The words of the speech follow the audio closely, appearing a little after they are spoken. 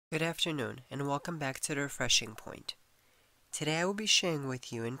Good afternoon and welcome back to the Refreshing Point. Today I will be sharing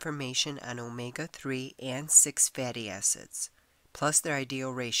with you information on omega-3 and 6 fatty acids, plus their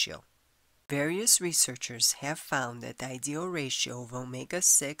ideal ratio. Various researchers have found that the ideal ratio of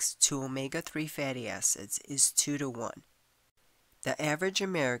omega-6 to omega-3 fatty acids is 2 to 1. The average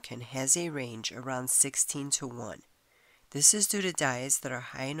American has a range around 16 to 1. This is due to diets that are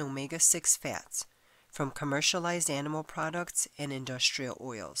high in omega-6 fats, from commercialized animal products and industrial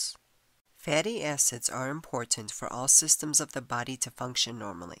oils. Fatty acids are important for all systems of the body to function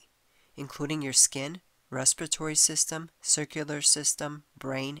normally, including your skin, respiratory system, circulatory system,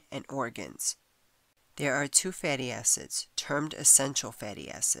 brain, and organs. There are 2 fatty acids, termed essential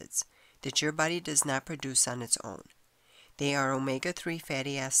fatty acids, that your body does not produce on its own. They are omega-3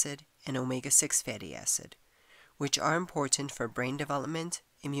 fatty acid and omega-6 fatty acid, which are important for brain development,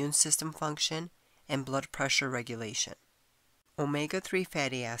 immune system function, and blood pressure regulation. Omega-3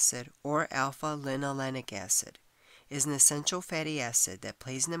 fatty acid, or alpha-linolenic acid, is an essential fatty acid that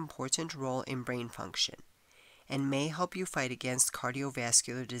plays an important role in brain function and may help you fight against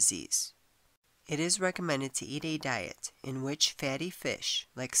cardiovascular disease. It is recommended to eat a diet in which fatty fish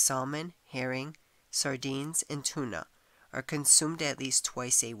like salmon, herring, sardines, and tuna are consumed at least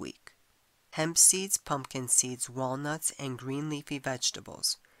twice a week. Hemp seeds, pumpkin seeds, walnuts, and green leafy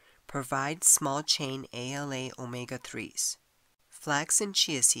vegetables provide small-chain ALA omega-3s. Flax and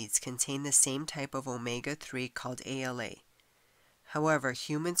chia seeds contain the same type of omega-3 called ALA. However,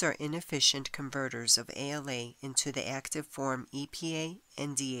 humans are inefficient converters of ALA into the active form EPA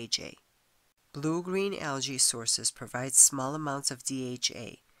and DHA. Blue-green algae sources provide small amounts of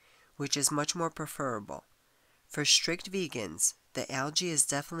DHA, which is much more preferable. For strict vegans, the algae is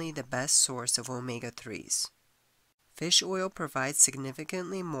definitely the best source of omega-3s. Fish oil provides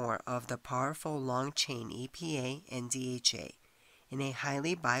significantly more of the powerful long-chain EPA and DHA in a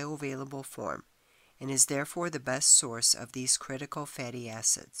highly bioavailable form and is therefore the best source of these critical fatty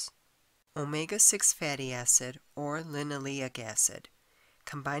acids. Omega-6 fatty acid, or linoleic acid,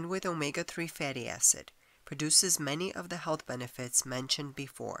 combined with omega-3 fatty acid, produces many of the health benefits mentioned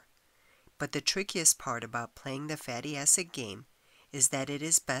before. But the trickiest part about playing the fatty acid game is that it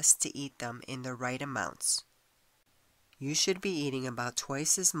is best to eat them in the right amounts. You should be eating about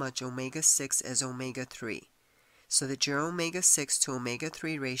twice as much omega-6 as omega-3, so that your omega-6 to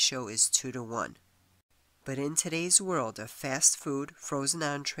omega-3 ratio is 2 to 1. But in today's world of fast food, frozen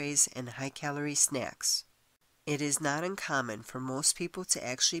entrees, and high-calorie snacks, it is not uncommon for most people to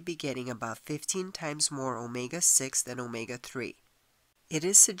actually be getting about 15 times more omega-6 than omega-3. It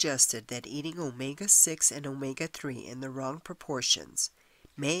is suggested that eating omega-6 and omega-3 in the wrong proportions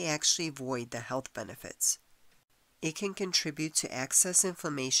may actually void the health benefits. It can contribute to excess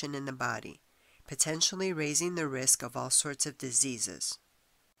inflammation in the body, potentially raising the risk of all sorts of diseases.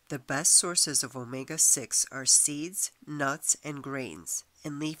 The best sources of omega-6 are seeds, nuts, and grains,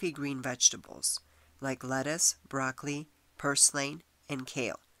 and leafy green vegetables, like lettuce, broccoli, purslane, and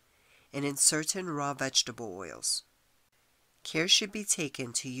kale, and in certain raw vegetable oils. Care should be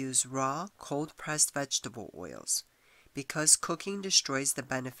taken to use raw, cold-pressed vegetable oils, because cooking destroys the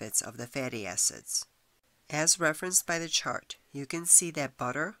benefits of the fatty acids. As referenced by the chart, you can see that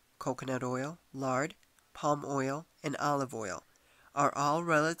butter, coconut oil, lard, palm oil, and olive oil are all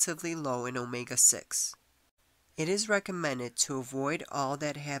relatively low in omega-6. It is recommended to avoid all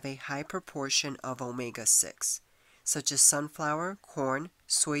that have a high proportion of omega-6, such as sunflower, corn,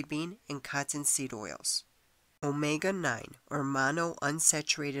 soybean, and cottonseed oils. Omega-9, or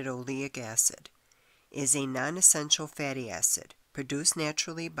monounsaturated oleic acid, is a non-essential fatty acid produced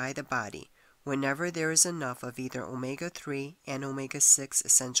naturally by the body whenever there is enough of either omega-3 and omega-6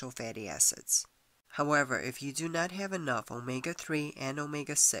 essential fatty acids. However, if you do not have enough omega-3 and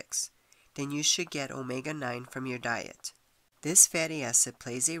omega-6, then you should get omega-9 from your diet. This fatty acid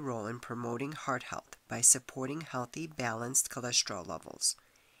plays a role in promoting heart health by supporting healthy, balanced cholesterol levels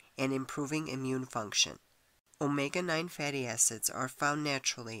and improving immune function. Omega-9 fatty acids are found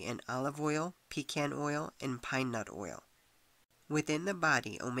naturally in olive oil, pecan oil, and pine nut oil. Within the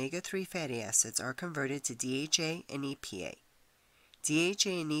body, omega-3 fatty acids are converted to DHA and EPA.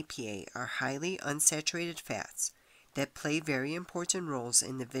 DHA and EPA are highly unsaturated fats that play very important roles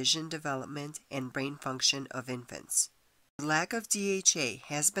in the vision development and brain function of infants. The lack of DHA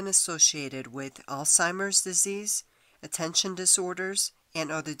has been associated with Alzheimer's disease, attention disorders,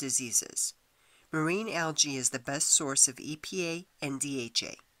 and other diseases. Marine algae is the best source of EPA and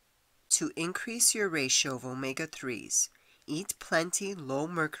DHA. To increase your ratio of omega-3s, eat plenty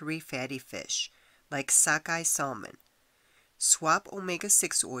low-mercury fatty fish, like sockeye salmon. Swap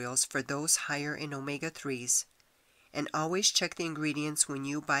omega-6 oils for those higher in omega-3s, and always check the ingredients when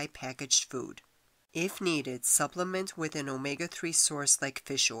you buy packaged food. If needed, supplement with an omega-3 source like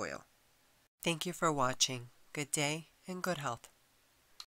fish oil. Thank you for watching. Good day and good health.